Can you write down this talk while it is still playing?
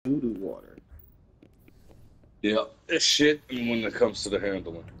Yeah, it's shit when it comes to the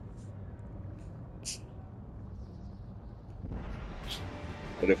handling.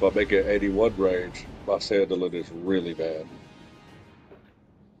 But if I make it 81 range, my handling is really bad.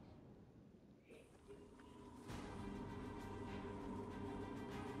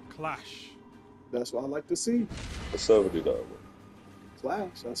 Clash. That's what I like to see. The $70.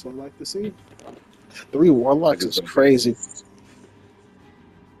 Clash. That's what I like to see. 3 warlocks is crazy.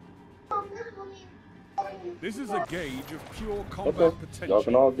 This is a gauge of pure combat potential. Y'all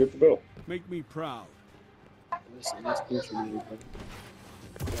can all get the bill. Make me proud. That's good for me,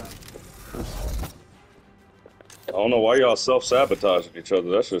 I don't know why y'all self-sabotaging each other.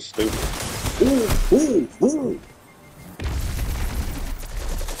 That's just stupid. Ooh.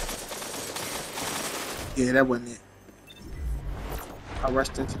 Yeah, that wasn't it. I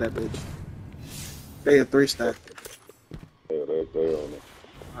rushed into that bitch. They a 3 stack. Yeah, they on it.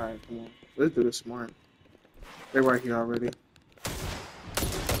 Alright, come on. Let's do this smart. They're right here already.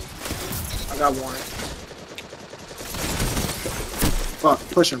 I got one. Fuck,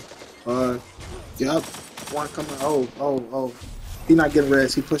 push him. Yep. One coming. Oh. He not getting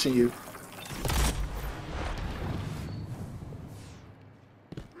res. He pushing you.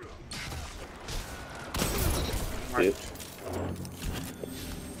 Right.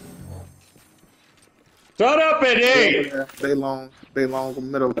 Shut up and eat! They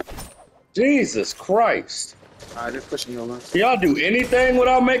long middle. Jesus Christ. Alright, they're pushing your lunch. Can y'all do anything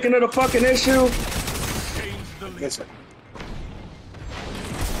without making it a fucking issue? Listen.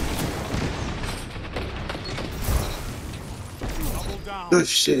 Good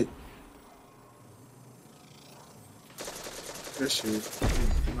shit. Good shit.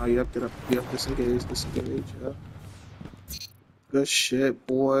 No, you have to get up. You have to disengage, yeah. Good shit,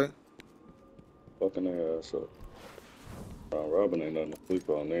 boy. Fucking their ass up. Round robin ain't nothing to sleep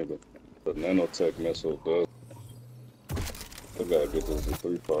on either. The nanotech missile does. I gotta get this to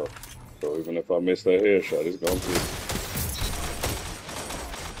 3-5. So even if I miss that headshot, it's gonna be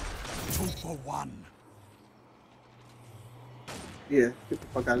 2 for 1. Yeah, get the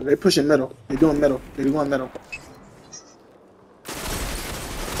fuck out of there. They pushing middle. They doing middle. They doing middle.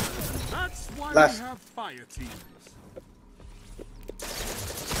 That's why Left. we have fire teams.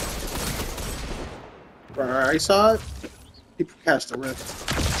 Right side. He catch the rift.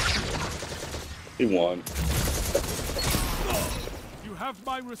 He won. You have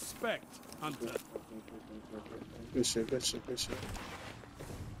my respect, Hunter. Good shit.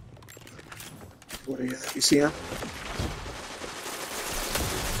 What are you at? You see him?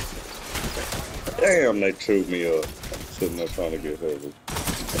 Damn, they chewed me up. I'm sitting there trying to get heavy.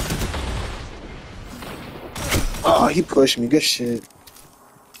 Oh, he pushed me. Good shit.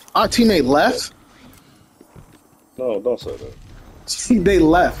 Our teammate left? No, don't say that. They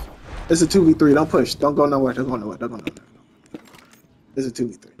left. It's a 2v3. Don't push. Don't go nowhere. Don't go nowhere. It's a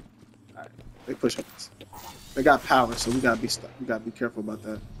 2v3. Alright. They pushing us. They got power, so we gotta be stuck. We gotta be careful about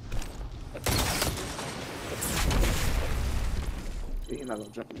that. Yeah, he's not gonna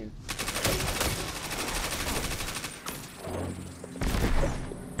jump again.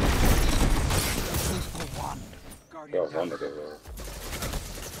 Got one of them.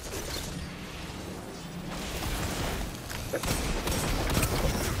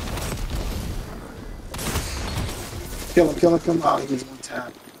 Kill him. Oh, he was on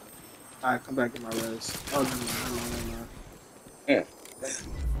tap. Alright, come back in my res. Oh, no. Yeah.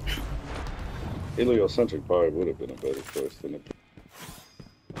 Heliocentric probably would have been a better choice than it.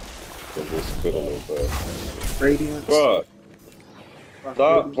 But just fit a little fast. Radiance. Bro,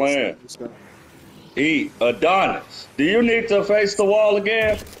 stop playing. Let's go. Eat Adonis. Do you need to face the wall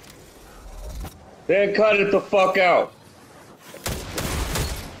again? Then cut it the fuck out.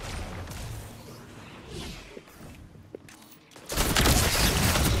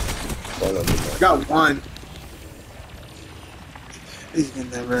 Got one. He's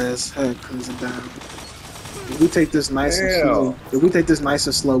getting that res. Head cruising down. If we take this nice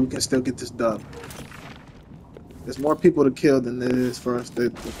and slow, we can still get this dub. There's more people to kill than there is for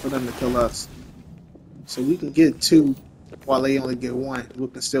them to kill us. So we can get 2 while they only get 1. We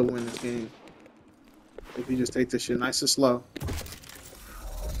can still win this game. If you just take this shit nice and slow.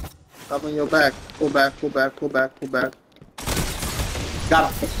 Stop on your back. Pull back.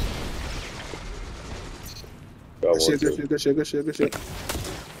 Got him. Good shit.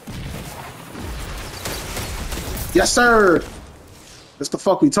 Yes, sir. That's the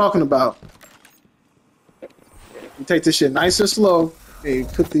fuck we talking about. You take this shit nice and slow, and you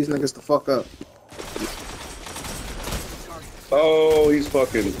put these niggas the fuck up. Oh, he's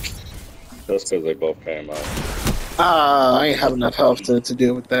fucking. That's because they both came out. I ain't have enough health to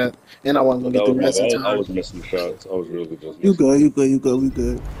deal with that. And I wasn't gonna get That the was my rest in bad. I time. was missing shots. I was really just You missing. good, you good, you good, we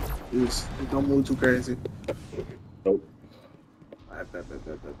good. Just don't move too crazy. Nope.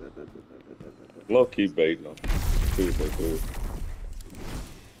 Low key baiting them. See what they do.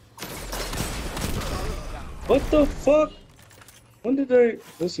 What the fuck? When did they?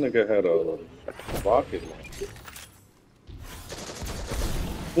 This nigga had a rocket launcher.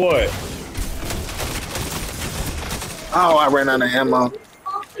 What? Oh, I ran out of ammo.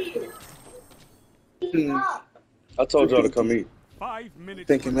 I told y'all to come eat. 5 minutes.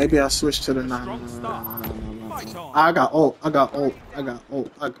 Thinking maybe I'll switch to the no. Strong start. Fight on. I got ult. I got ult. I got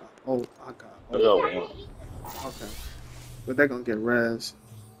ult. I got ult. I got I ult. got one. Okay, but they're gonna get res.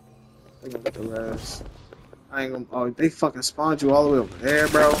 They're gonna get the res. I ain't gonna. Oh, they fucking spawned you all the way over there,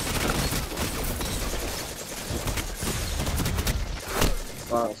 bro.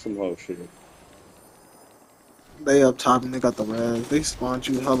 Wow, some whole shit. They up top and they got the res. They spawned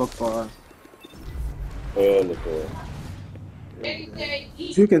you hella far. Oh, look at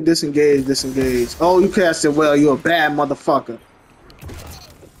If you can disengage, disengage. Oh, you cast it well. You a bad motherfucker.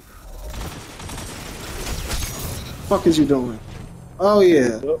 Fuck is you doing? Oh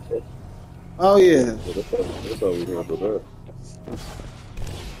yeah. Oh yeah. That's how we handle that.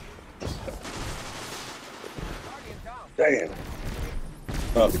 Damn.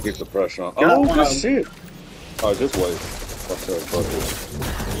 About to get the pressure on. Oh, good shit. Alright, this way. Watch out, fuck it.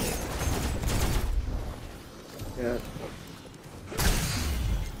 Yeah.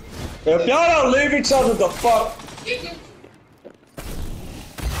 If y'all don't leave each other the fuck.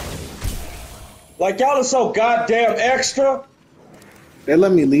 Like y'all are so goddamn extra. They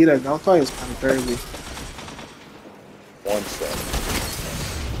let me lead that gunfight. It's kind of crazy. 1 second.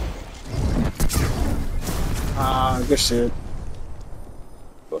 Ah, good shit.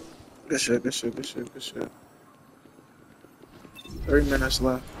 Good shit, good shit, good shit, good shit. 30 minutes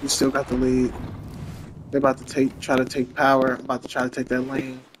left. You still got the lead. They're about to try to take power. I'm about to try to take that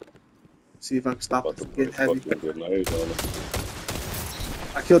lane. See if I can stop it from getting heavy.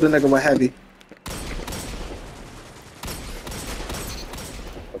 I killed a nigga with heavy.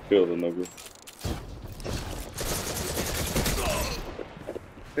 I killed a nigga.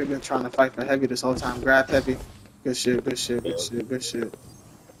 They've been trying to fight for heavy this whole time. Grab heavy. Good shit, good shit, good shit, good shit.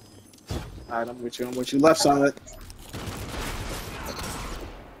 Alright, I'm with you, I'm with you. Left side.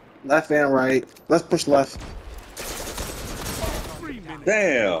 Left and right. Let's push left. 3 minutes.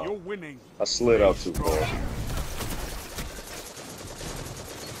 Damn. You're winning. I slid out too far.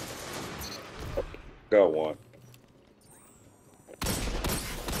 Got one.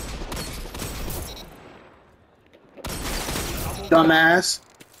 Dumbass.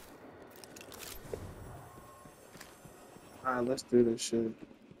 Alright, let's do this shit.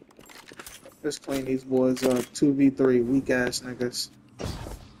 Let's clean these boys up. 2v3, weak ass niggas.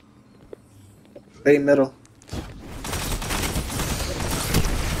 Bay middle.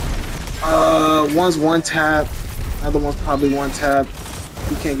 One's one tap. Other one's probably one tap.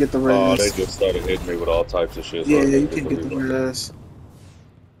 You can't get the res. Oh, they just started hitting me with all types of shit. Yeah, you can't get the res.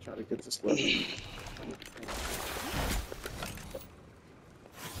 Try to get this level.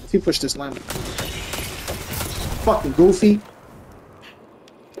 If you push this line. Fucking goofy.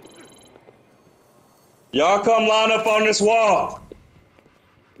 Y'all come line up on this wall.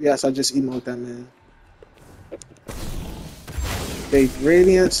 Yes, I just emote that man. Big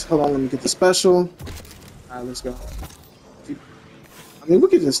radiance. Hold on, let me get the special. Alright, let's go. I mean, we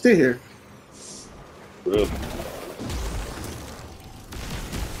could just stay here. Really?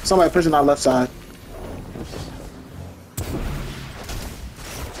 Somebody pushing our left side.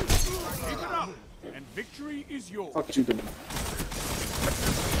 Keep it up, and victory is yours. Fuck you doing?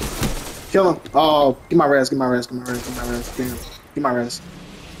 Kill him. Oh, get my res, get my res, get my res, get my res. Damn. Get my res.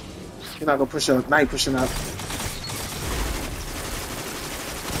 You're not gonna push up. Now you're pushing up.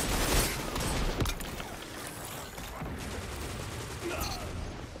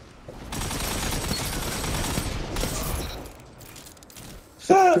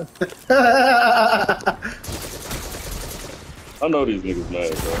 I know these niggas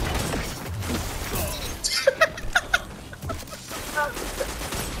mad, bro.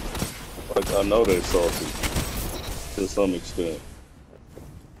 Like, I know they're salty. To some extent.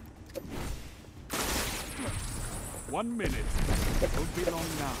 1 minute. Won't be long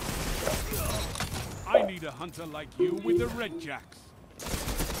now. I need a hunter like you with the red jacks.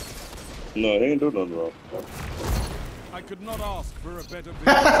 No, he ain't do nothing wrong. I could not ask for a better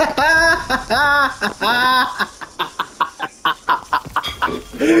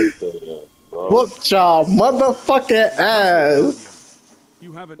Whoop y'all motherfucking ass.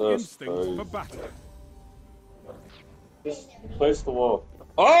 You have an That's instinct crazy. for battle. Just face the wall.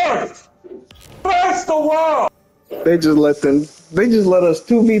 Earth! Face the wall! They just let them. They just let us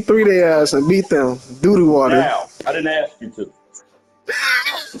 2v3 their ass and beat them. Duty water. Now, I didn't ask you to.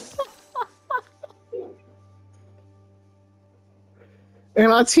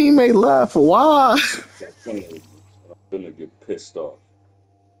 And our teammate left. Why? I'm gonna get pissed off.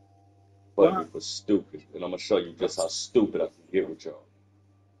 Why? But it was stupid. And I'm gonna show you just how stupid I can get with y'all.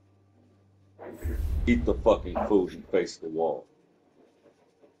 Eat the fucking food and face the wall.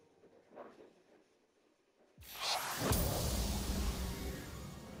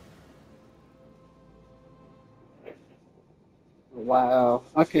 Wow.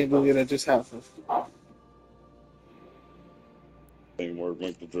 I can't believe that just happened. Teamwork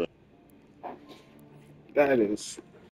went to drink. That is